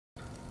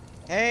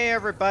Hey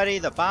everybody,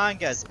 the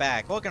Banga's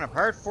back. Welcome to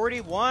part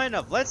 41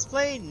 of Let's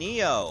Play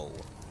Nioh.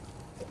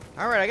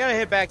 Alright, I gotta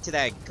head back to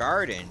that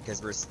garden,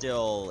 because we're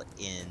still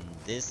in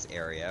this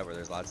area where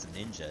there's lots of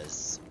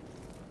ninjas.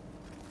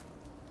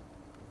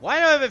 Why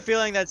do I have a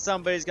feeling that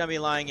somebody's gonna be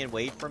lying in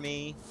wait for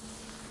me?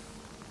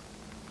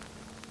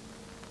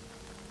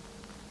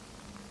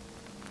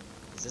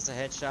 Is this a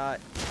headshot?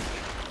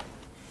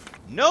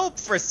 Nope!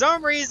 For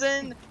some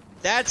reason,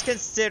 that's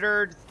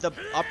considered the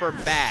upper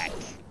back.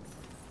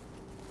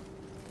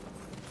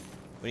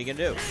 What are you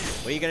gonna do?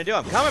 What are you gonna do?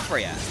 I'm coming for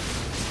you!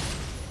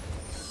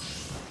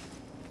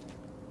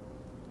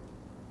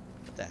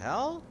 What the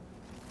hell?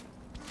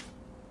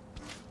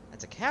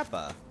 That's a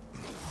Kappa.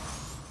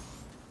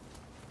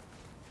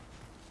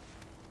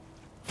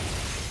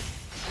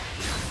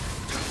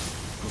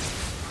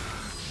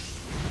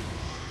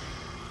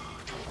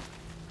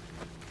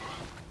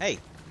 Hey!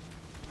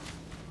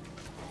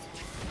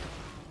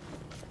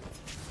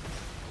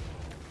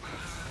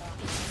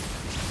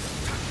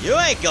 You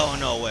ain't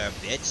going nowhere,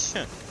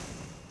 bitch!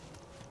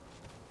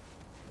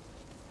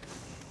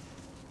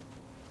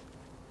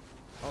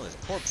 Oh, there's a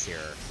corpse here.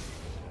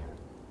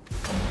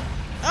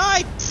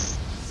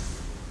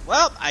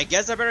 Well, I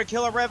guess I better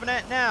kill a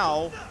Revenant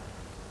now.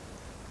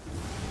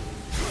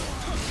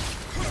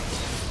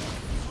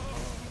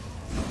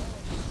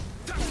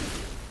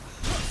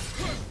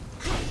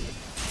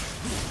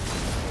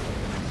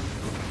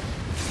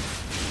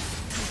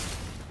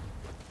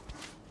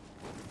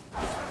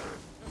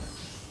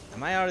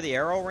 Am I out of the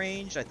arrow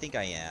range? I think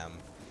I am.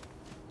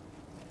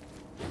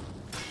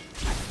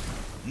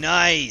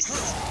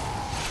 Nice!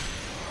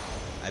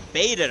 I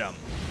baited him.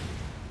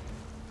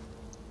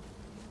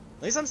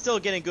 At least I'm still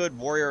getting good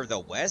Warrior of the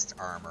West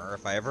armor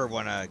if I ever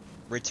want to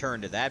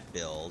return to that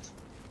build.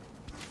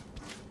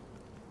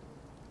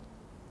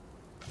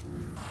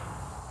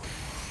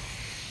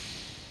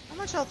 How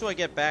much health do I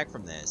get back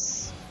from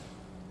this?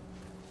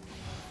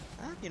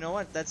 You know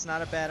what? That's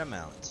not a bad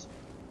amount.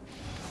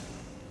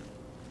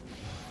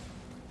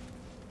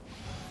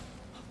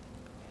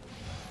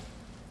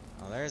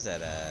 Oh, there's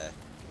that,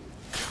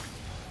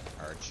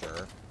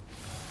 archer.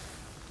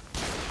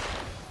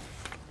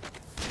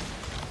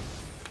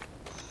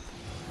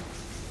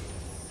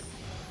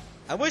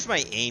 I wish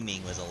my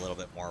aiming was a little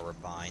bit more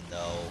refined,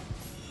 though.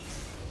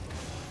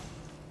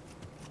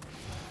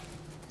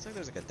 Looks like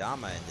there's a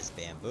Kodama in this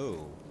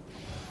bamboo.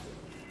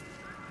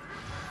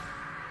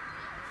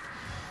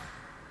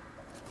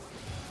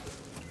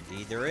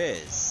 Indeed there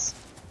is.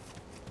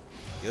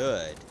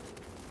 Good.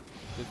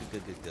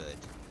 Good.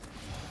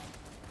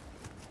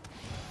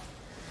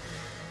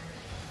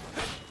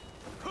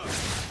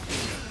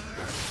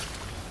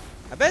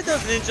 I bet those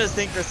ninjas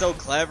think they're so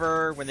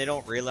clever when they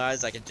don't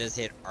realize I can just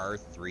hit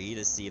R3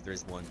 to see if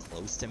there's one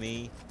close to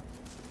me.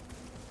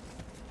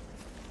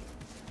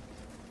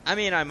 I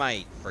mean, I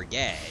might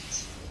forget,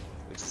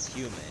 which is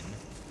human,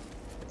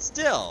 but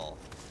still,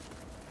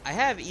 I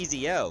have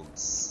easy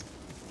outs.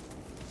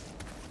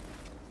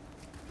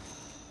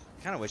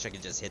 Kinda wish I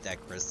could just hit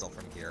that crystal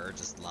from here,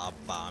 just lob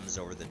bombs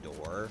over the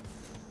door.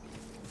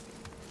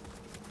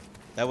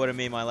 That would have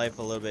made my life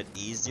a little bit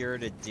easier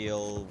to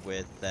deal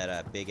with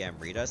that big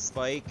Amrita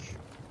spike.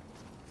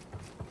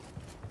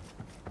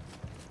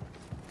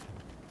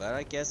 But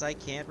I guess I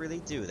can't really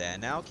do that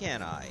now,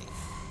 can I?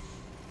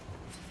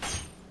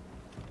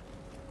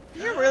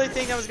 You really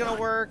think that was gonna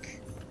work?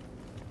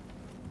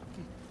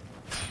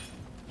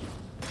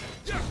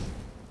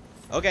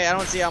 Okay, I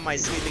don't see how my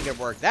sweeping could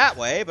work that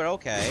way, but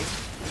okay.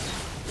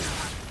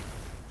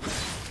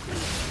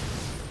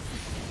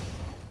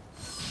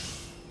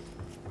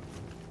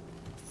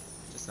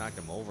 Knocked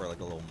him over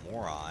like a little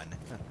moron.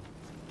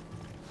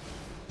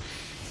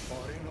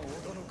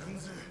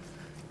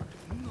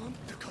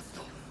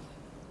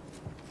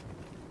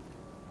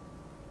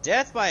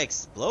 Death by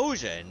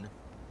explosion?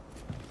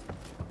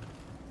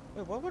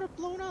 Wait, what would have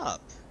blown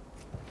up?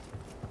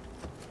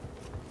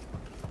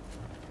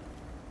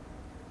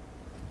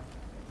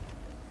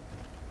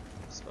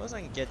 Suppose I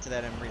can get to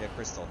that Amrita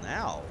crystal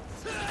now.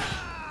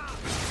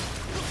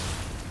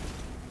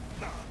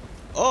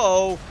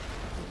 Uh-oh!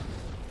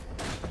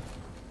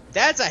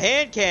 That's a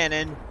hand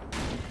cannon!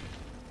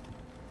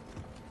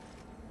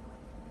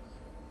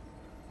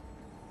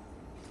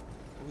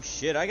 Oh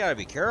shit, I gotta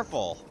be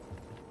careful.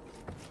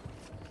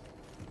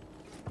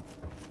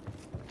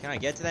 Can I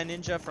get to that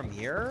ninja from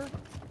here?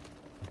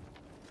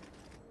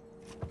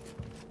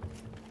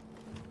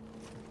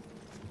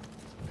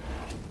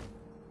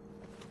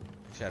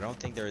 Actually, I don't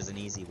think there is an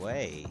easy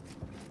way.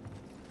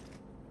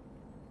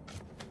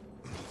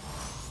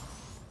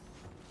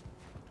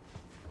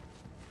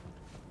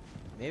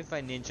 Maybe if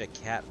I ninja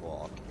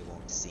catwalk, it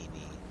won't see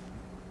me.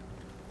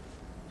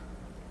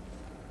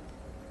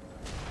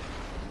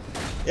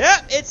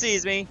 Yep, it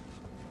sees me.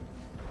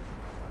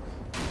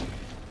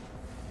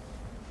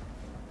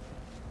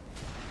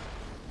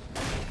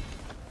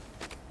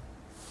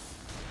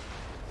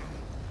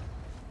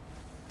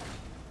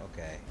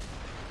 Okay.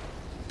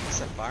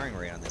 The firing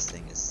rate on this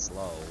thing is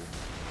slow.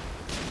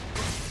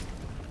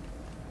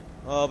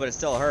 Oh, but it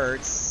still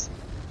hurts.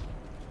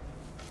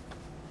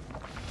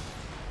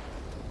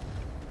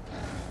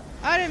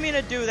 I didn't mean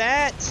to do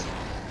that!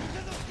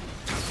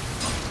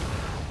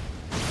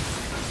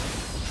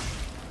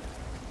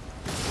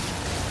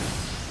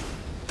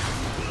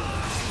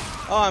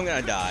 Oh, I'm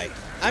gonna die.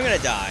 I'm gonna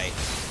die.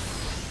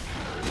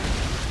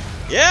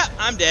 Yeah,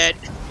 I'm dead.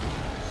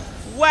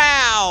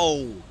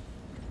 Wow!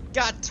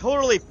 Got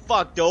totally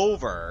fucked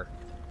over.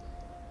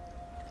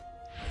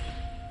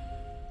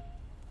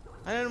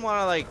 I didn't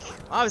want to, like...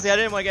 Obviously, I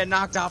didn't want to get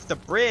knocked off the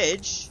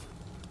bridge.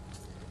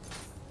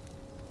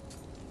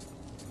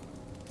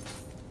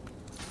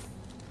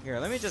 Here,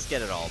 let me just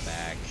get it all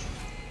back.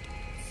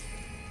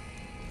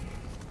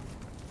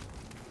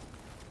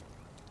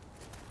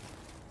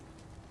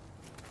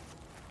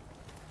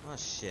 Oh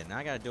shit, now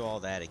I gotta do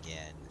all that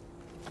again.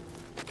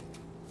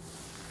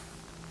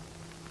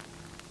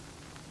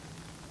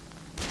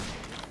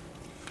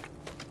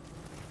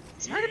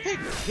 It's hard to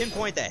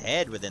pinpoint the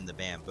head within the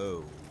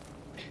bamboo.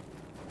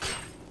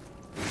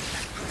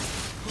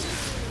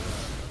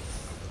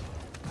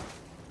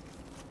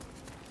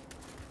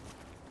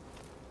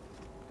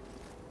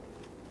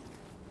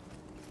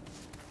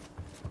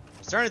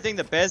 I'm starting to think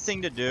the best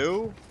thing to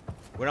do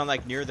when I'm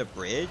like near the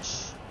bridge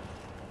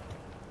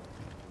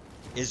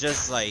is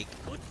just like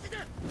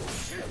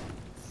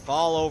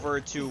fall over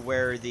to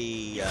where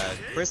the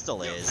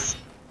crystal is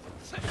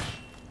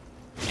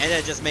and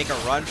then just make a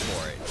run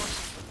for it.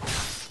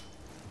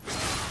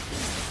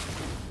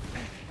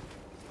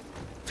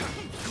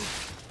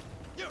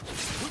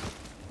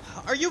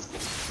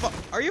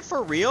 Are you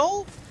for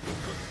real?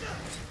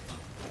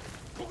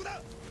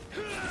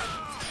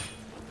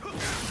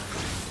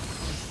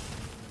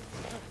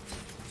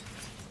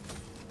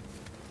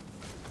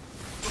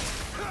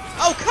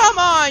 Oh, come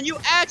on! You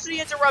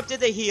actually interrupted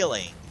the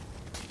healing.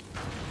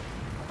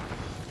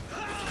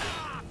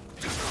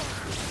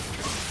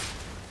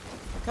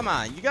 Come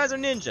on, you guys are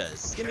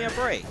ninjas. Give me a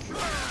break.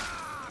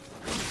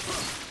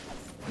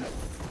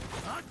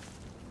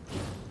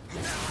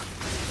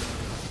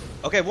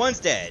 Okay, one's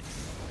dead.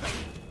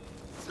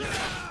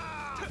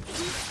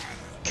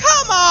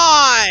 Come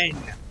on!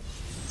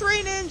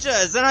 3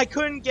 ninjas, and I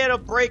couldn't get a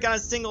break on a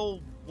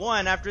single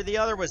one after the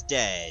other was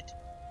dead.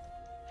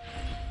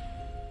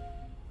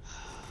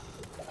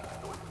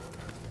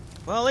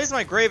 Well, at least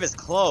my grave is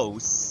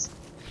close.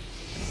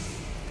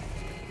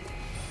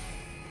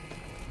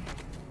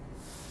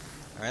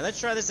 Alright, let's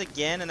try this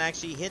again and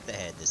actually hit the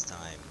head this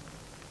time.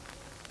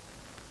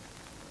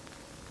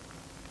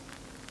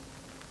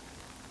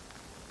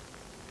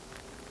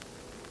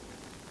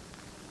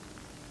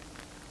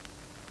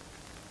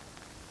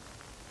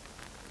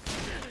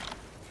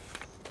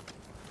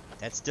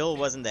 That still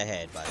wasn't the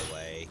head, by the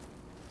way.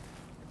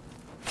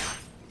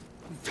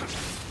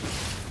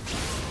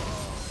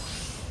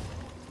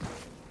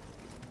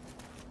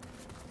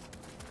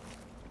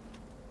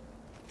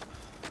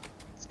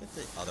 Let's get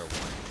the other one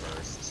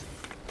first.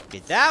 Okay,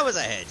 that was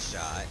a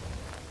headshot.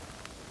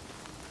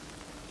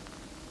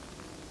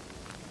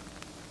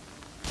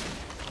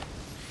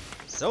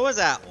 So was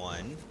that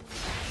one.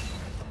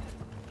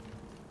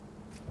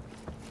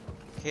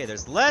 Okay,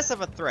 there's less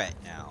of a threat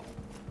now.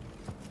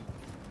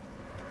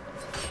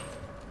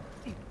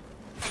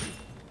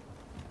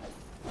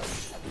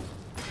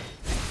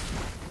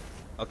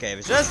 Okay, if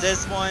it's just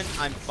this one,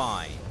 I'm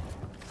fine. I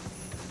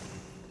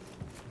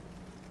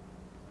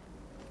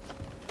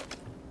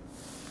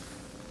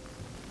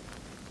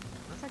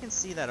wonder if I can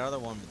see that other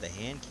one with the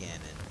hand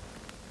cannon.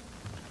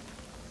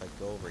 If I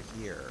go over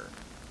here.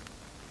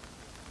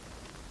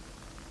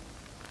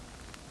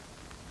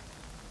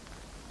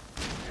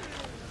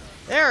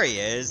 There he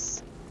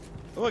is!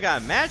 Oh, I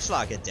got a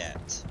matchlock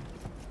adept.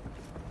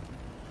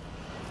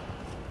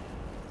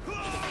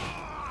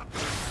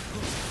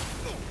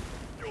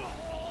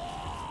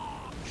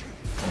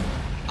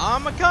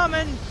 I'm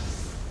a-coming!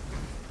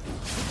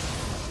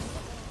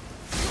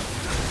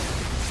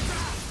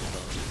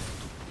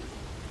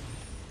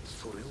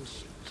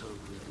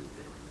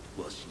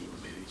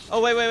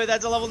 Oh, wait,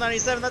 that's a level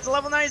 97, that's a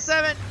level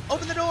 97!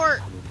 Open the door!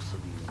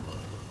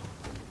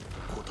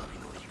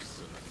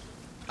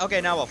 Okay,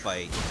 now we'll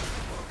fight.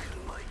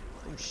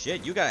 Oh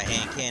shit, you got a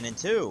hand cannon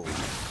too.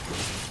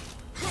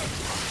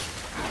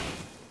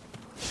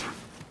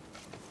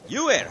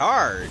 You hit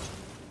hard!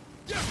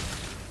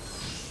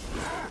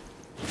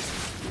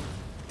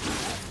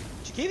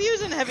 You keep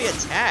using heavy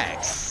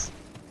attacks.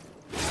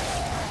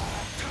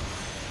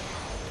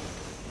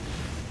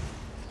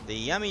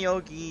 The Yami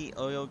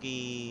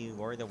Oyogi,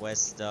 Warrior the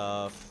West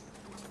stuff.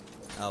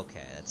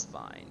 Okay, that's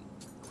fine.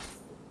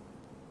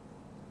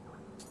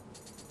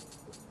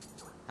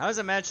 How does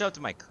it match up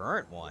to my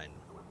current one?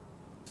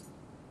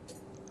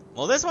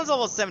 Well, this one's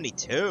level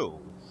 72.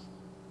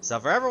 So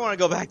if I ever want to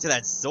go back to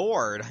that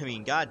sword, I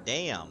mean,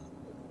 goddamn.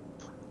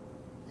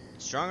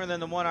 Stronger than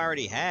the one I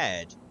already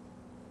had.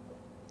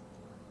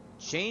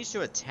 Change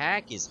to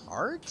attack is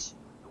heart?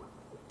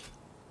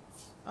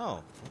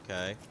 Oh,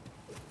 okay.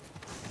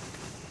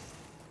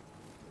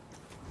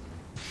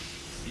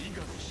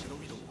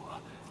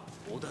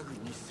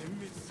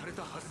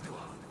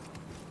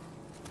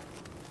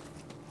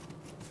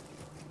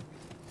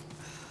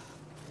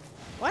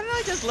 Why didn't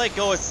I just let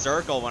go of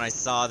circle when I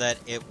saw that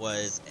it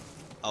was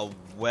a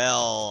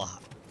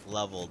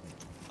well-leveled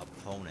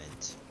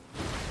opponent?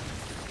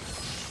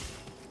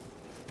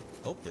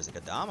 Oh, there's a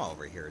Kodama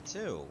over here,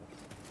 too.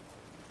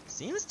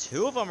 Seems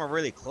two of them are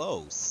really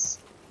close.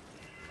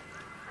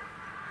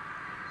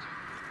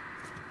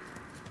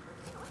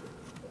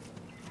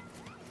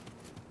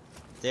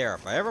 There,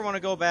 if I ever want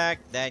to go back,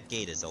 that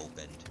gate is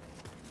opened.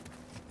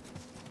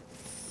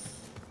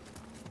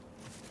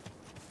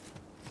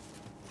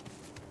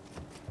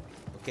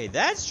 Okay,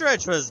 that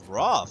stretch was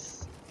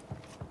rough.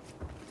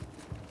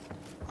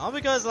 All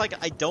because, like,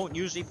 I don't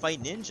usually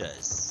fight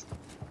ninjas.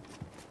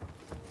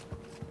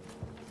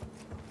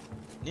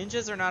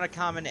 Ninjas are not a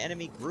common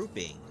enemy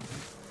grouping.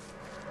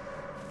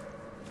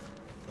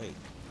 Wait.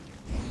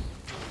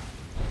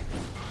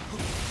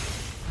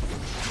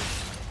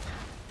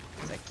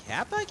 Is that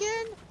Kappa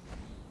again?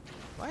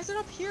 Why is it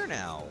up here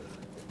now?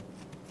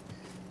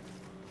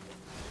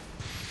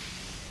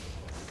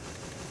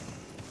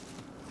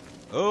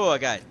 Oh, I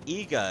got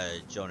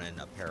Iga Jonin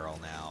apparel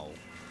now.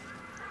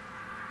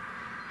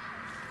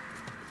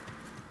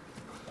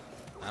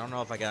 I don't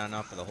know if I got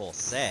enough for the whole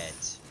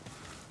set.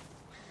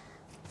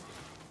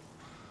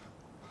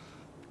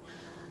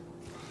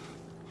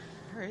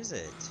 Where is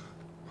it?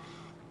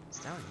 It's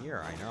down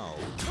here, I know.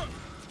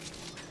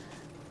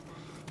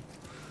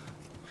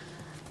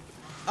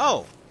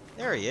 Oh!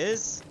 There he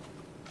is!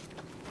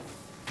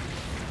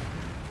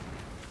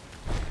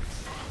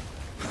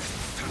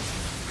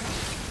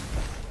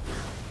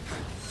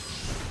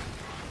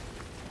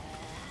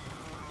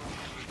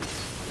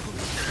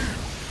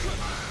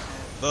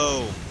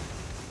 Boom!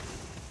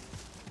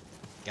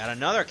 Got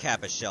another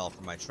Kappa shell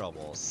for my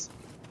troubles.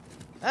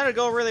 That'll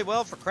go really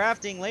well for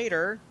crafting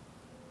later.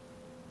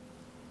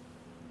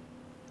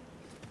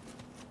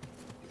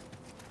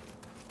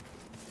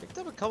 Picked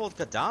up a couple of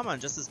Kodama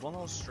in just this one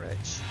little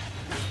stretch.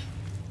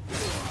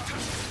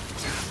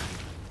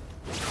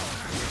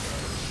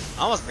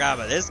 Almost forgot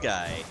about this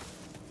guy.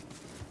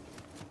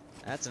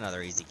 That's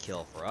another easy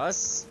kill for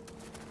us.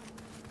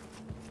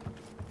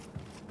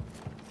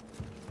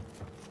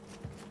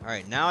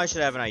 Alright, now I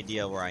should have an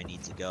idea where I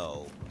need to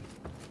go.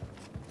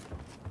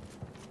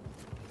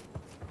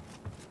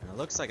 And it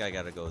looks like I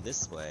gotta go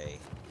this way.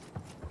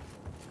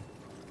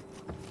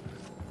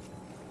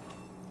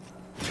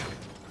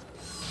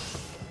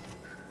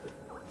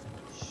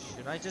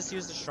 Should I just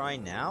use the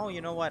shrine now?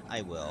 You know what?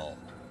 I will.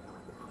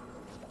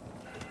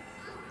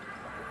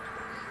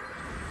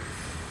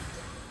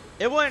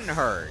 It wouldn't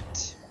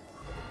hurt.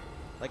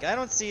 Like, I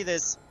don't see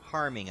this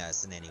harming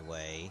us in any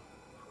way.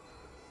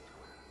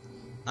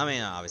 I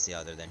mean, obviously,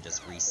 other than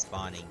just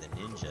respawning the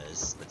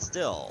ninjas, but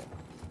still.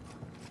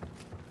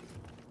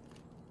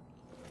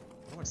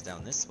 Oh, it's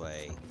down this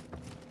way.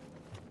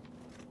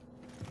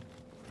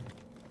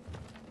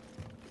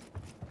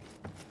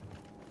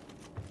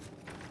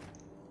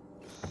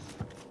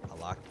 A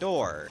locked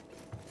door.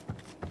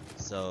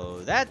 So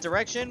that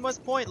direction was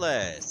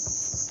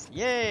pointless.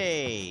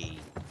 Yay!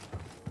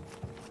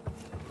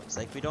 Looks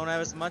like we don't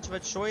have as much of a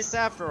choice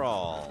after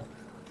all.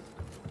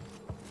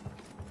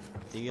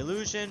 The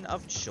illusion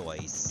of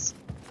choice.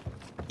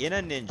 In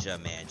a ninja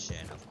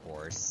mansion, of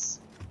course.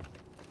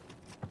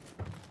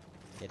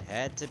 It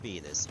had to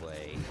be this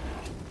way.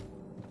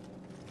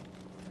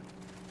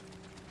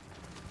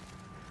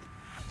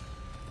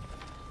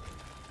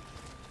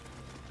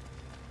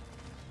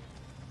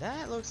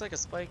 That looks like a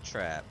spike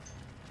trap.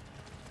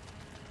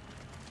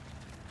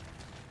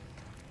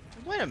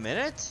 Wait a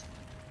minute!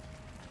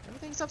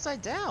 Everything's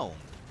upside down.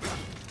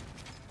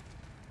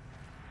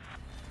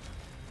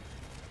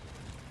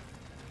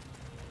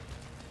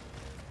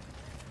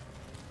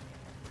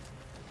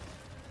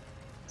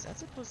 Is that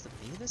supposed to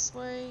be this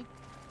way?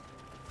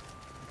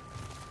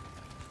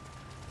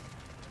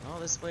 Oh,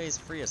 this way is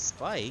free of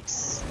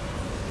spikes.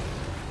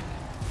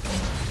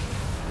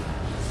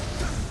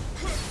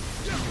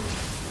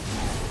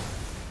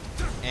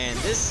 And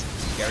this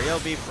area will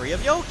be free of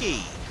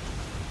Yoki.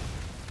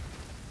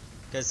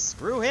 Cause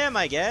screw him,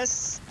 I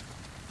guess.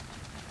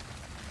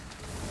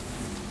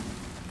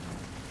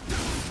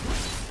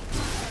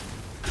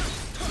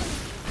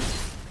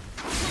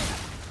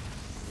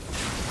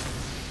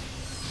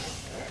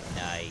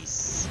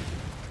 Nice.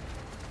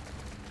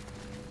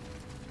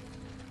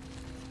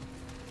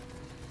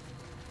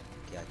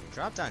 Okay, I can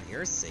drop down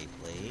here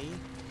safely.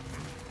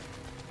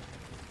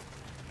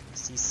 I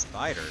see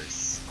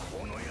spiders.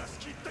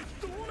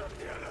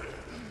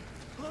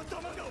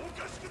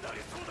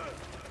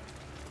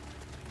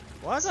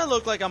 Why does it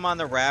look like I'm on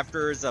the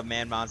rafters of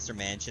Man Monster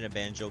Mansion of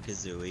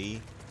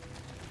Banjo-Kazooie?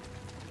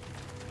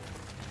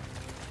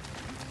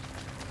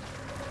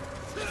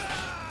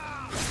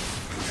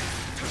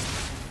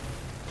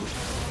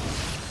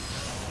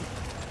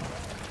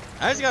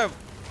 I just gotta...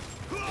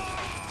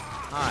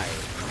 Hi.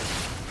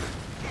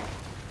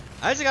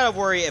 I just gotta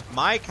worry if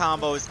my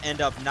combos end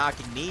up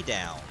knocking me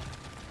down.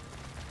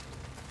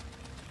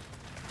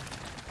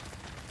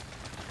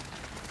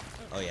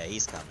 Oh yeah,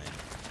 he's coming.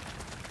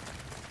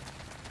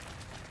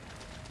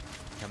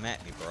 Come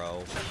at me,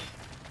 bro.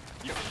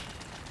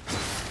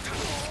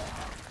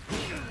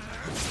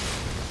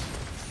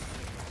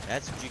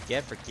 That's what you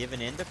get for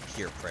giving in to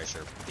peer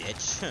pressure,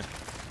 bitch.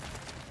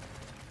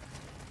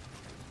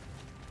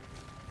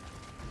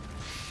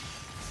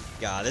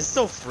 God, this is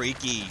so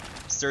freaky.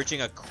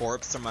 Searching a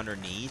corpse from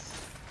underneath.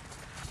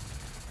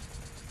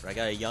 But I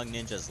got a young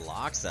ninja's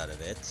locks out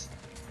of it.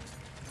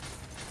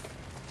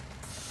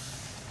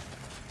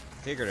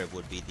 Figured it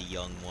would be the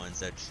young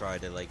ones that try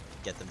to, like,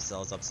 get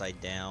themselves upside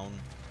down.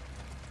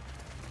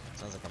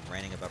 Sounds like I'm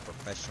ranting about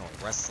professional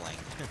wrestling.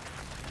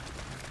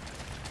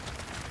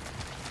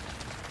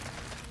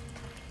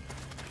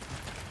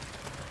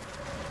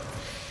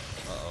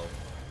 Uh-oh.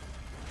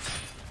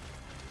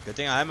 Good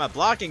thing I have my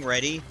blocking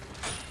ready.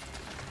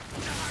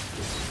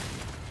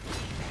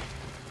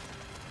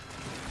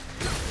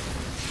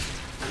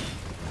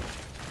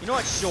 You know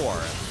what?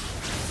 Sure.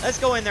 Let's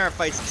go in there and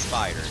fight some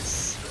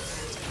spiders.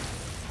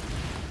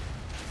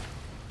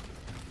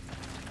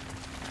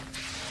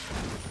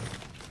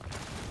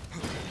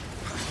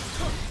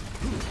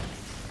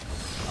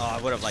 Oh,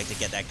 I would have liked to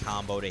get that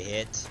combo to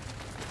hit.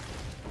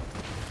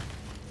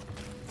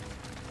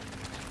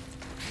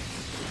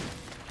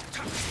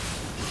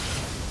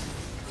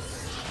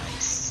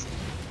 Nice.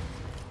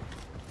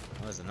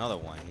 Oh, there's another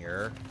one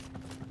here.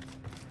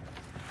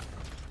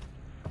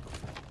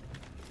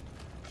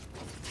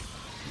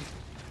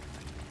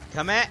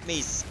 Come at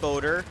me,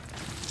 Spoder.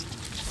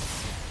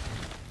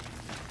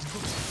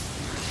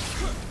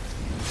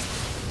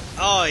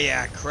 Oh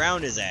yeah,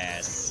 crowned his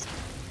ass.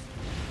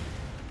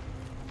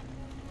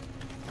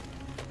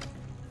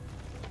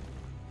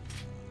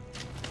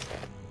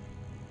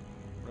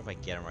 What if I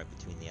get him right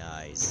between the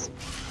eyes?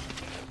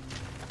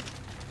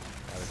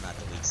 That was not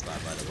the weak spot,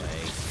 by the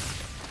way.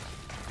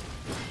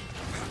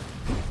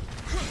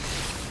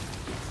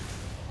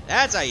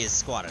 That's how you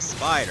squat a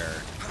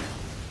spider.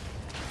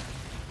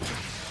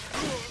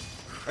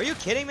 Are you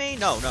kidding me?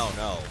 No, no,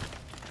 no.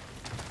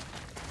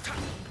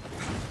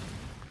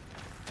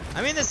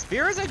 I mean, the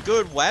spear is a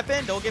good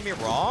weapon, don't get me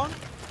wrong.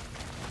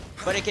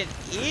 But it can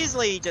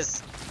easily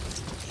just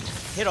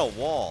hit a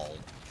wall.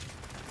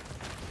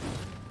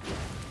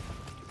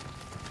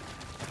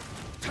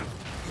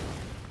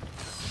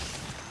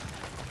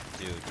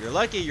 Dude, you're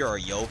lucky you're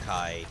a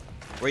yokai,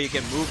 where you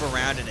can move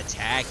around and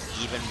attack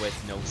even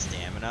with no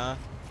stamina.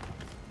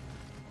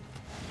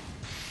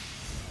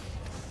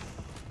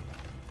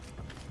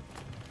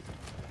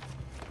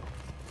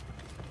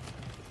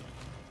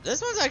 This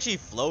one's actually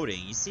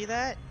floating. You see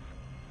that?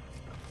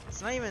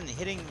 It's not even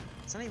hitting.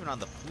 It's not even on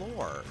the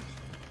floor.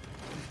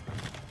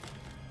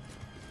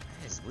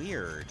 That is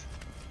weird.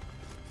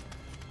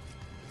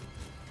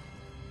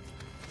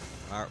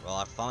 Alright, well,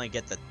 I finally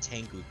get the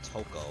Tengu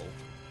Toko.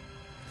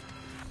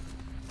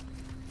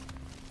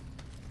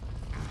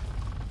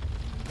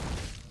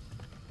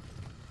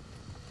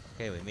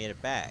 Okay, we made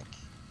it back.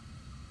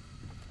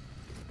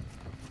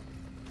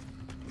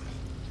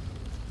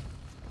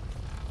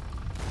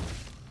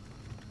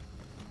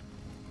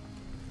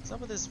 What's up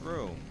with this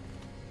room?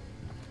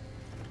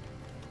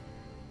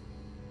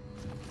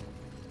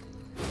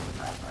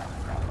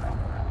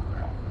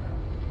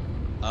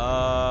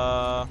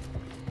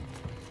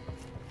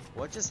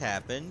 What just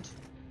happened?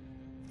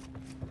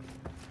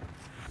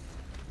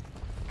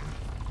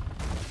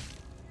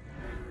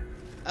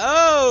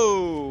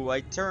 Oh!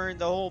 I turned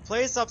the whole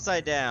place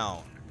upside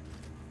down.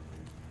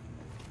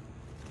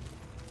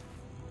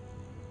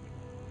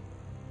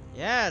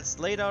 Yeah, it's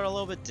laid out a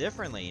little bit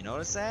differently. You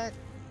notice that?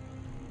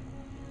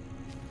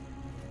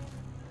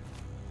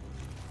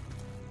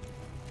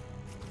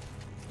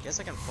 Guess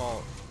I can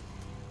fall.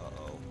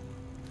 Uh-oh.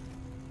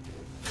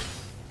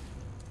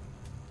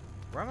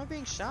 Where am I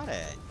being shot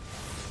at?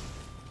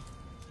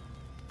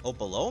 Oh,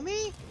 below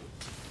me?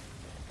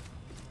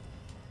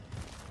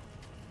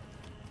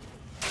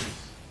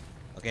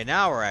 Okay,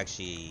 now we're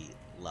actually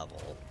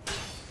level.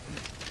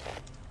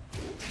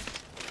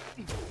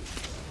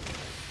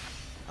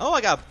 Oh,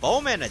 I got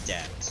Bowman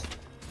Adept.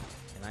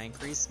 Can I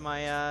increase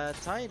my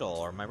title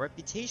or my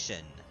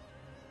reputation?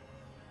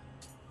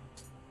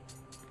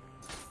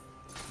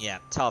 Yeah,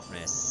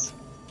 toughness.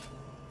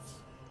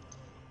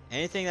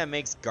 Anything that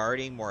makes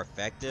guarding more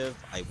effective,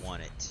 I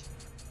want it.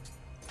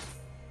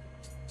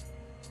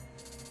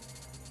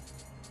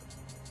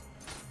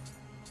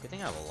 Good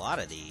thing I have a lot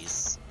of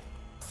these.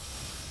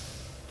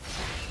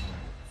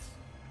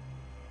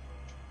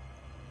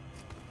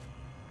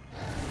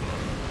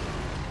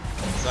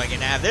 So I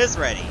can have this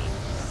ready.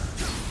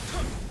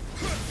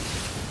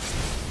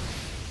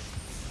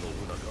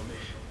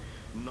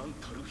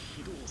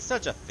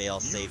 Such a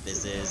failsafe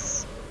this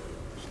is.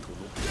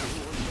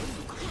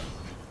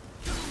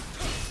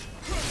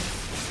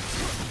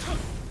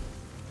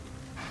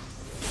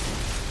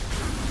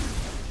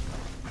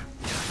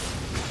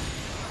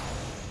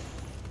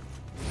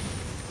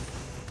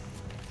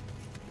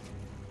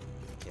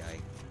 Okay, I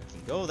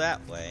can go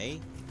that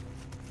way.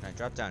 Can I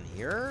drop down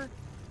here?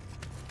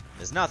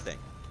 There's nothing.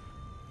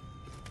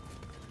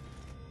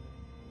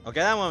 Okay,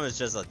 that one was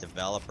just a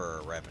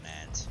developer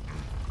revenant.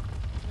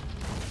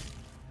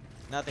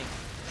 Nothing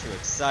too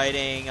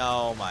exciting.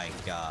 Oh my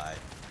god.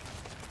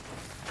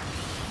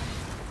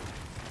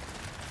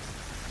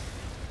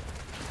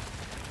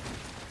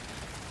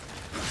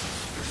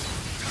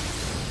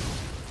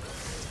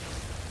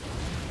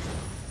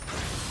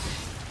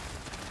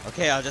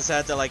 Okay, I'll just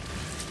have to, like,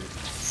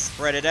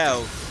 spread it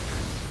out.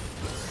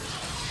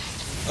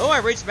 Oh, I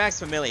reached max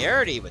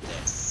familiarity with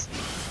this.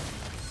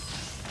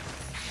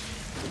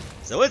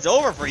 So it's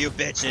over for you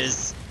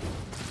bitches.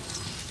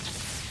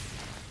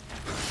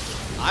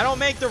 I don't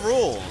make the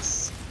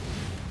rules.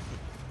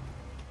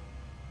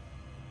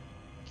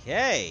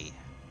 Okay.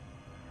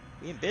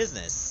 We in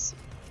business.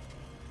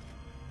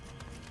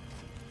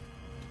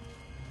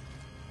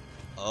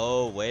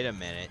 Oh, wait a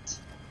minute.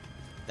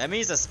 That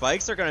means the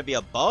spikes are gonna be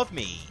above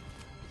me.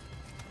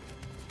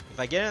 If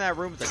I get in that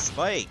room with the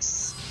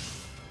spikes,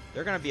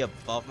 they're gonna be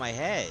above my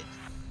head.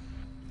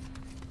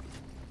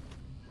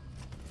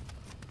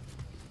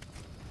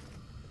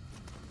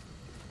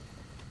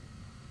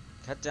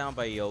 Cut down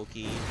by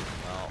Yoki.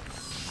 Well,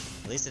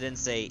 at least it didn't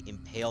say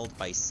impaled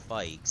by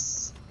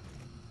spikes.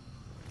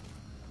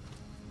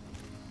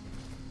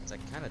 Because I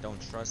kind of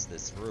don't trust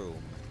this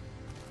room.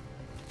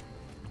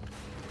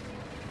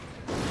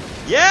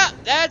 Yeah,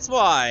 that's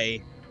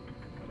why!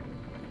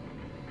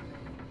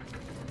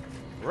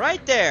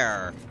 Right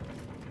there!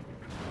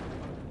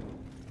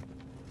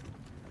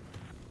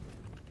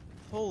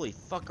 Holy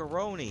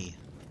fuckaroni.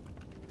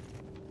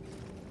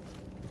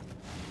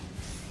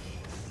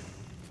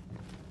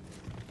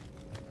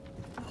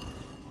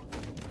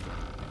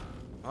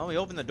 Well, we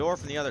opened the door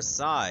from the other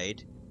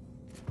side.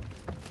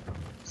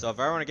 So if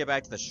I want to get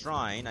back to the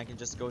shrine, I can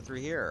just go through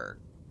here.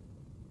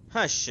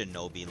 Huh,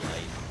 Shinobi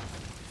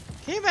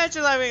life. Can you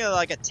imagine having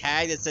like a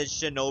tag that says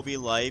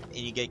Shinobi life and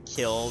you get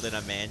killed in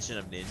a mansion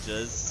of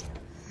ninjas?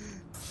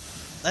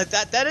 Like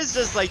that is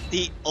just like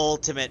the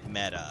ultimate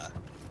meta.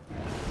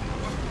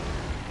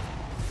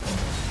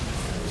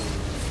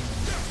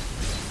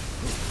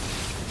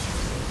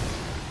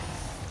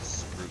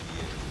 Screw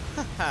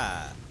you.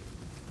 Haha.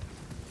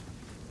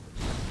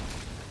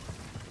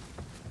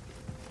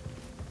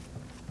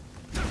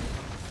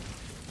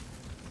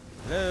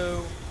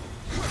 Hello?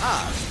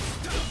 Ah!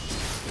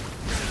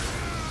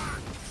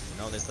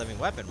 No, this living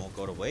weapon won't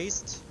go to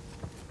waste.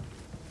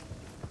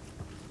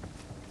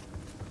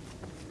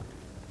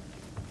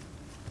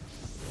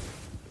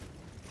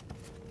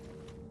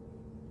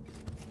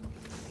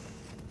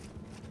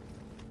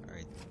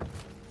 Alright.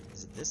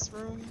 Is it this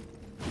room?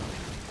 It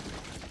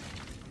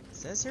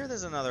says here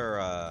there's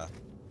another,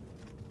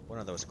 one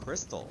of those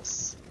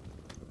crystals.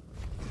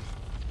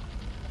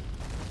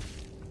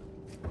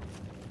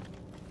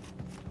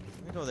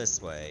 Go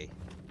this way.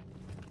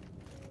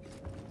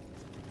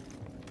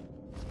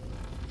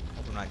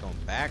 Hope I'm not going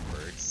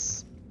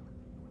backwards.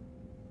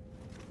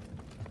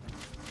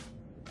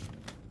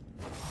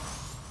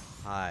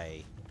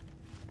 Hi.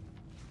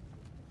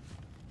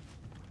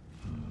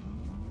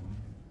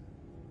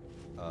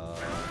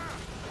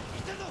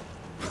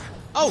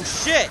 Oh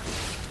shit!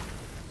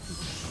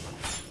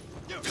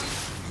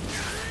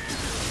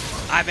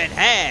 I've been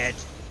had!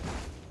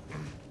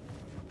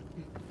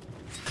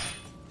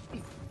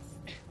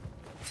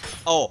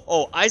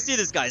 Oh, I see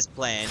this guy's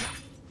plan.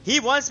 He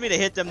wants me to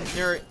hit them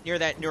near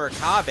that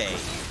Nurikabe.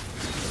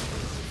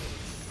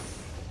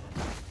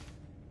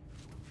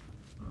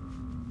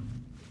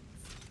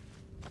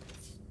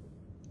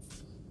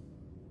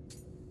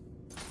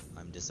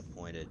 I'm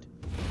disappointed.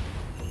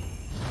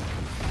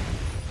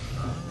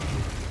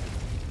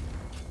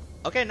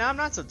 Okay, now I'm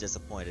not so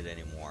disappointed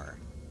anymore.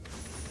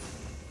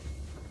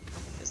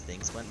 Because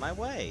things went my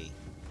way.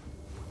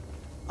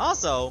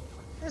 Also,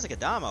 there's a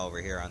Kadama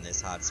over here on this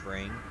hot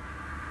spring.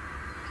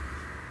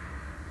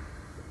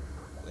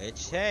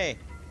 Which, hey,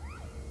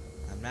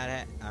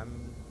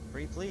 I'm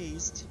pretty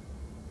pleased.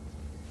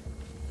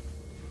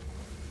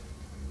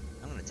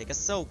 I'm gonna take a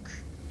soak.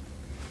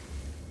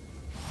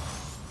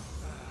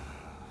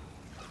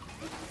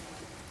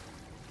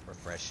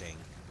 Refreshing.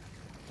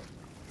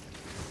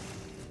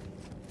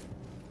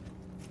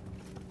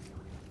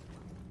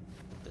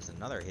 There's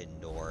another hidden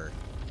door.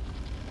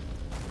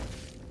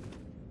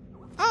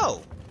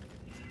 Oh!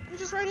 You're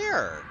just right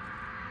here.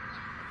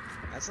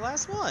 That's the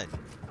last one.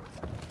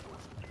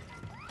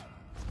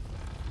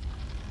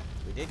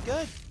 We did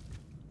good.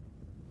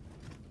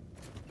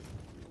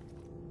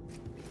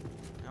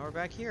 Now we're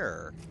back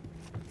here.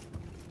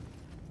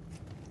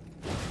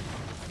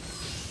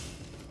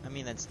 I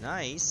mean, that's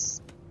nice.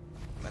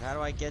 But how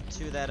do I get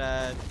to that,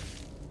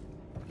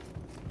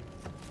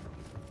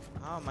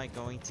 how am I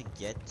going to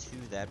get to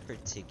that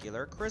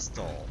particular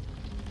crystal?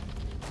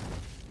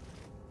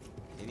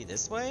 Maybe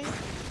this way?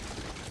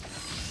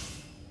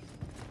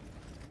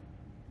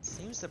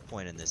 Seems to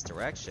point in this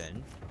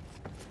direction.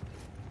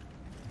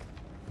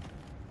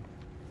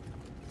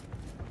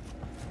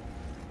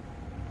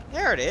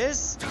 There it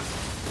is!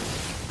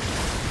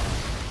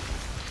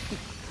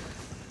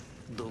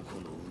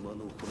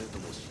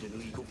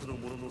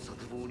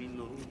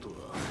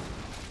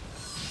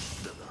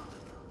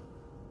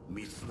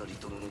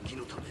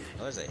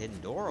 Oh, there's a hidden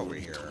door over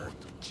here.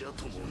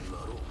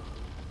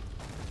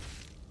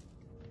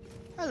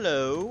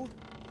 Hello!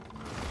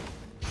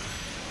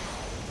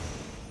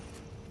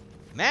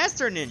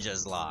 Master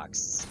Ninja's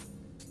locks!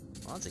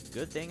 Well, it's a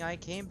good thing I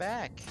came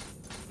back.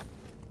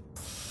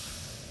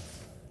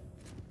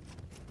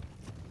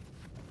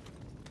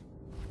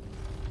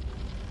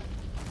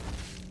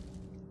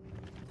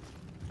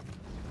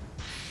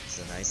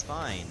 Nice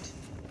find.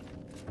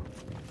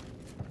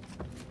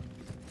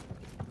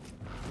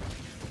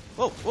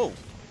 Whoa, whoa.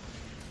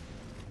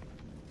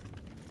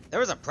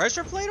 There was a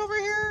pressure plate over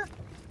here?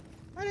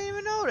 I didn't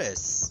even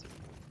notice.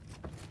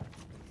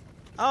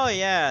 Oh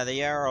yeah,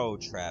 the arrow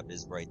trap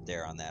is right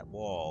there on that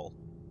wall.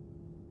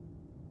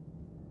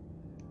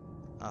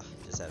 Ah,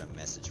 just had a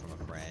message from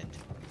a friend.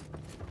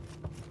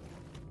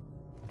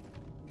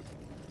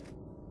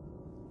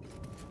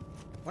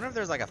 Wonder if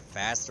there's like a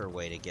faster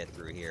way to get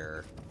through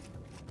here.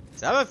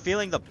 So I have a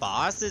feeling the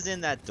boss is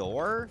in that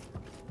door.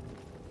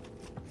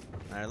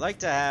 And I'd like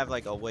to have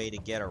like a way to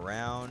get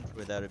around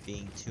without it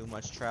being too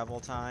much travel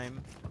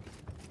time.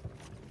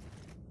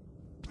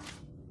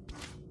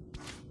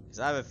 Because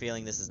I have a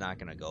feeling this is not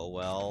going to go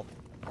well.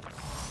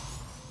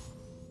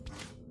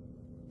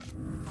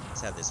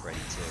 Let's have this ready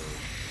too.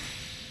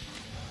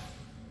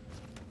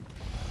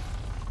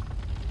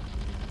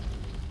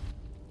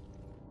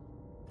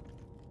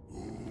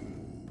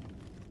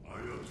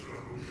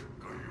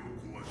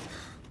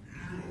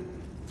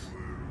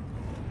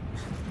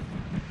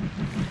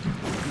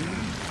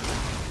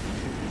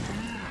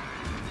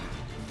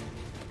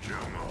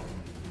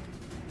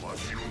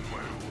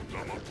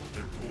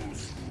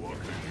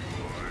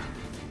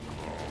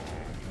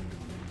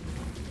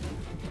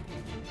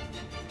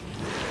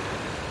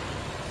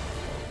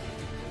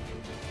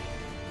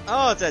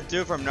 Oh, it's that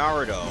dude from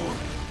Naruto.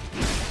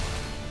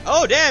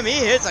 Oh, damn, he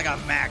hits like a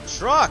Mack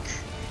truck.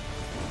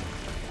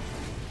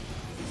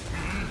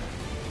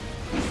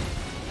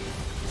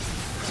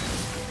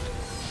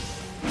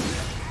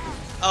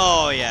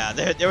 Oh, yeah,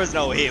 there was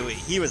no way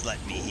he was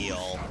letting me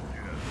heal.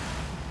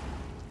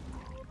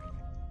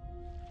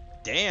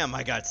 Damn,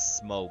 I got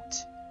smoked.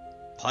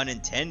 Pun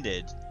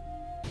intended.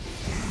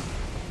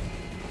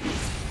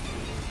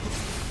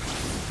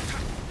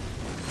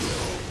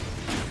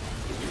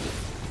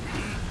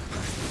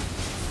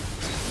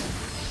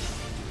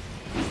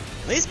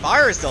 At least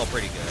fire is still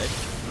pretty good.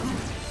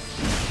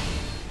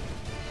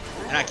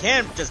 And I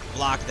can just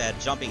block that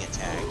jumping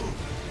attack.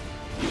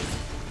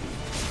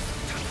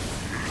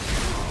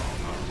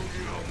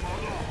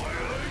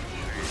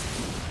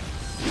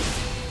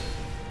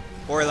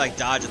 Or like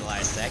dodge at the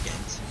last second.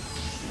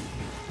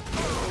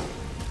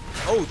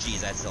 Oh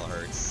geez, that still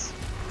hurts.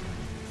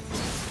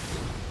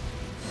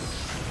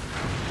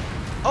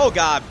 Oh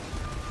god,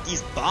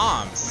 these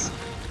bombs.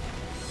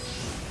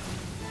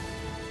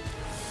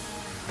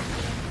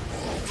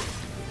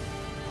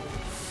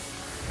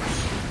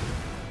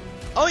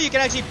 Oh, you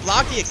can actually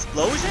block the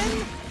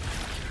explosion?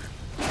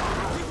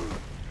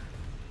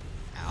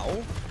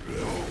 Ow.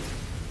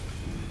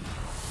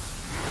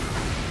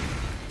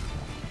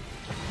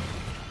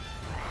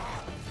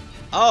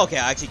 Oh, okay,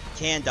 I actually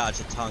can dodge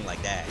the tongue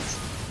like that.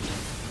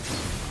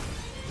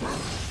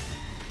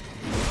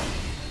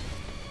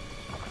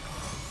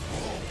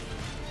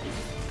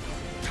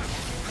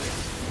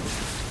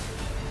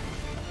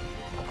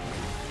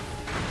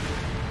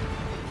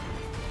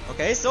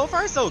 Okay, so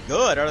far so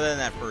good, other than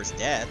that first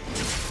death.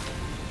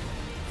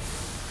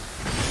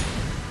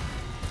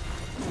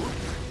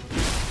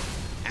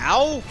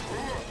 Ow!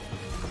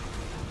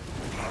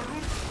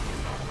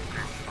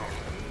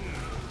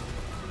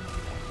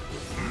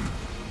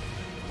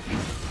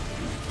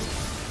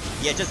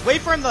 Yeah, just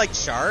wait for him to like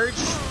charge,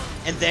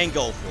 and then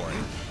go for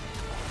it.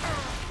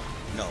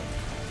 No.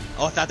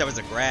 Oh, I thought that was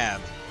a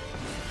grab.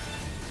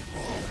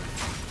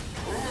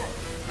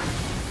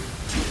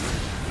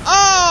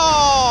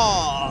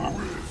 Oh!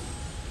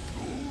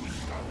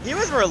 He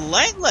was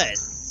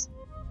relentless!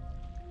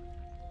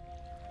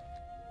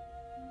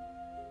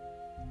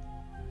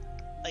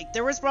 Like,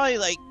 there was probably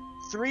like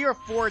 3 or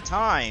 4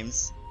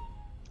 times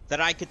that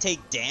I could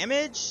take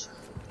damage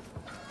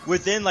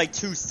within like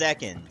 2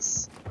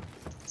 seconds.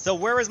 So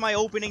where was my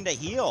opening to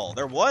heal?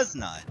 There was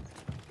none.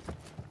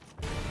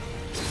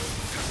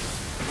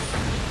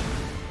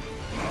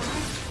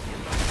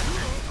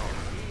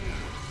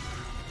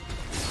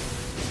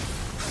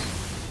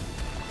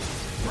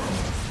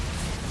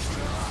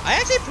 I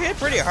actually hit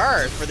pretty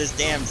hard for this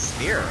damn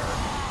spear.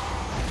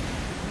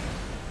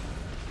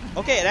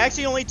 Okay, it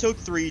actually only took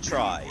 3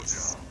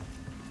 tries.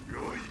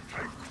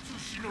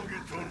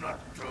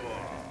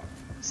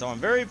 So I'm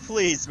very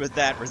pleased with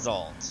that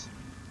result.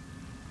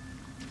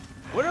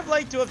 Would have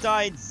liked to have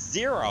died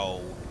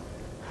 0,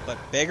 but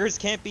beggars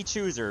can't be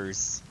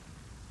choosers.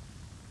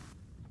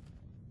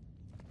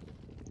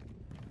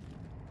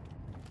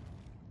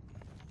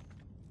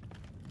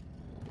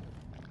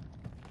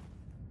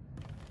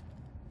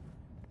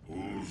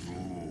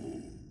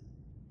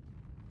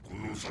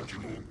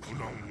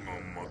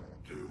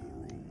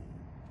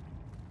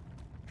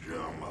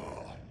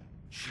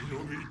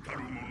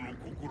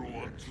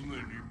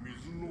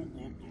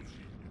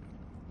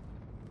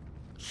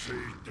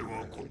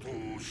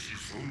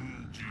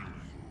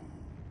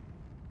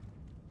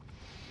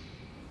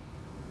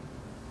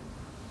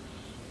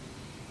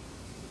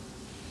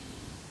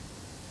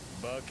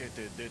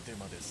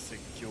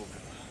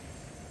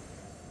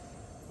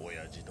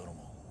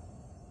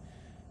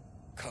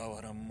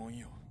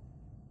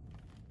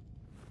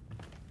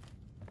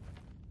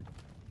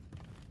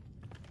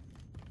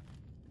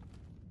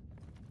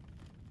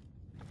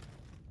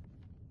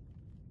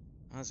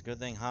 Well, it's a good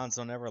thing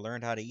Hanzo never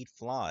learned how to eat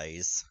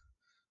flies.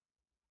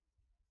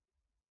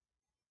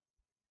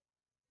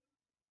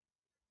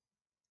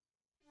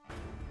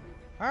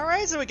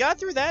 Alright, so we got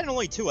through that in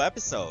only 2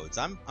 episodes.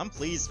 I'm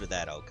pleased with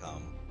that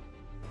outcome.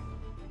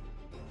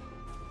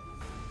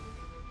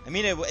 I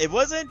mean, it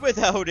wasn't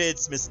without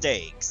its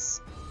mistakes.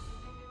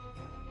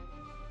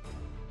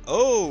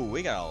 Oh,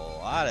 we got a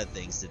lot of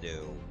things to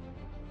do.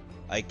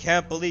 I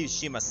can't believe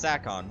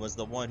Shima-Sakon was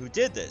the one who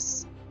did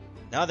this.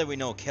 Now that we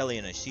know Kelly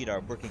and Ashita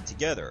are working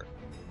together,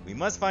 we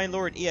must find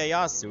Lord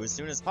Ieyasu as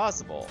soon as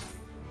possible.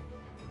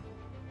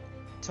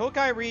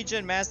 Tokai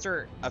region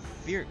master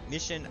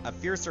mission A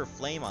Fiercer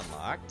Flame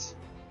unlocked.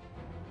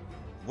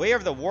 Way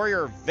of the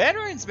Warrior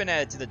veteran's been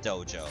added to the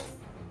dojo.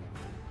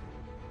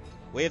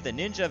 Way of the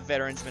Ninja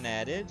veteran's been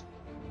added.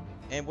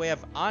 And Way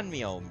of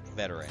Onmyo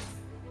veteran.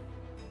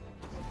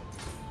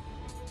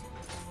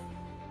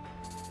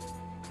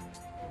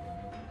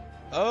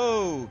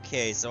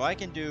 Okay, so I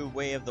can do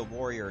Way of the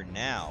Warrior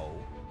now.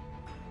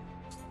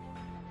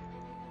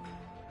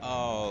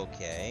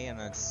 Okay, and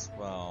that's,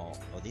 well...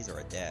 Oh, these are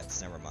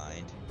adepts, never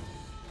mind.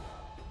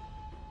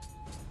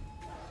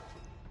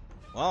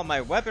 Well,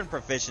 my weapon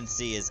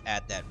proficiency is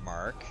at that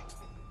mark.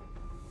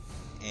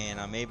 And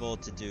I'm able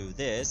to do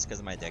this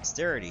because my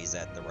dexterity is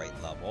at the right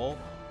level.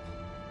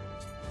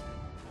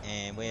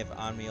 And we have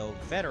Onmyo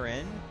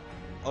Veteran.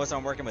 Oh, so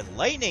I'm working with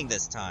lightning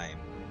this time.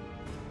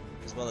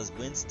 As well as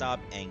Windstop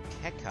and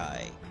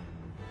Kekai.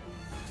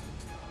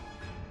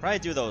 Probably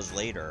do those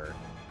later.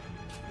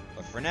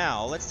 But for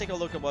now, let's take a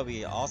look at what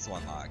we also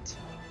unlocked.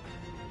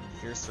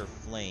 Fiercer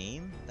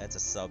Flame, that's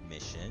a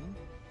submission.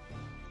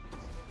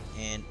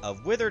 And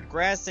of Withered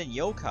Grass and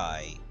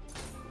Yokai.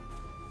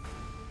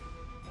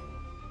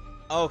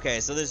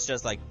 Okay, so this is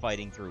just like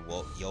fighting through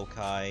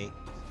yokai.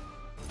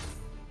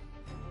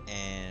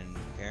 And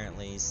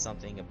apparently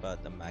something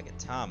about the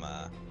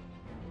Magatama.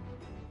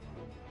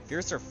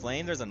 Fiercer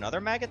Flame, there's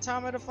another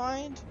Magatama to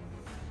find?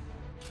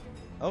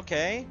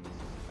 Okay,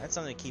 that's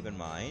something to keep in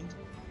mind.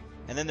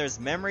 And then there's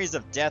Memories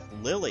of Death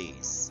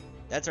Lilies.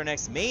 That's our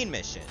next main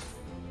mission.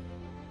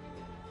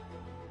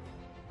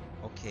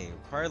 Okay,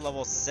 required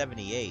level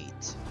 78.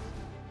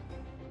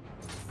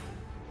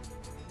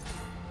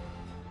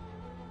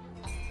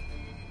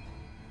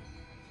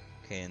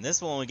 Okay, and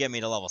this will only get me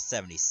to level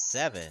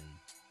 77.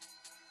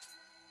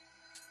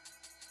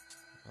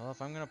 Well,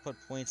 if I'm gonna put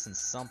points in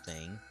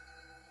something,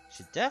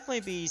 should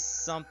definitely be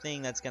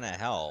something that's gonna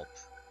help.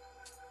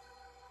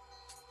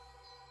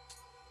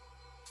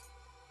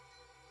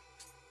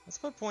 Let's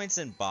put points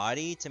in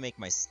body to make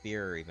my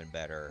spear even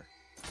better.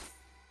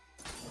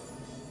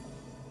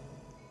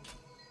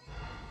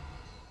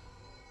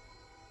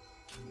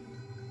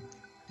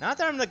 Not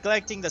that I'm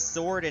neglecting the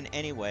sword in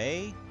any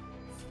way.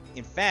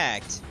 In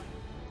fact,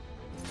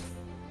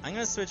 I'm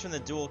gonna switch from the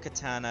dual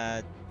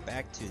katana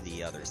back to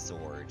the other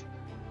sword.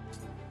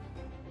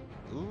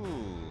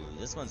 Ooh,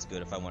 this one's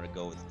good if I want to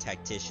go with the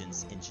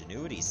Tactician's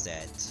Ingenuity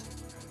set.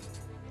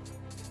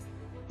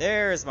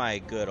 There's my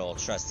good old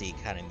trusty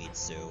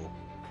Kanemitsu.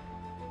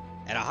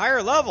 At a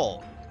higher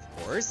level,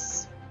 of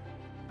course.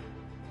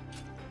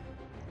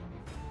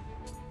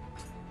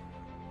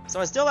 So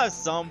I still have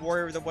some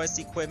Warrior of the West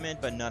equipment,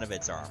 but none of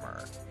its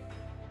armor.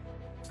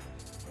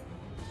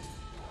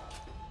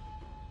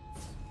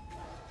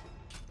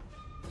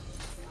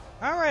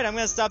 Alright, I'm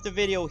going to stop the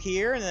video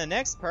here, and in the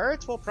next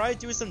part, we'll probably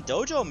do some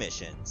dojo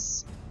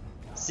missions.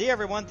 See you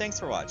everyone, thanks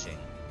for watching.